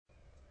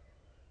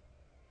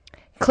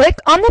Click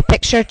on the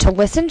picture to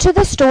listen to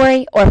the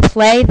story or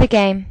play the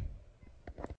game.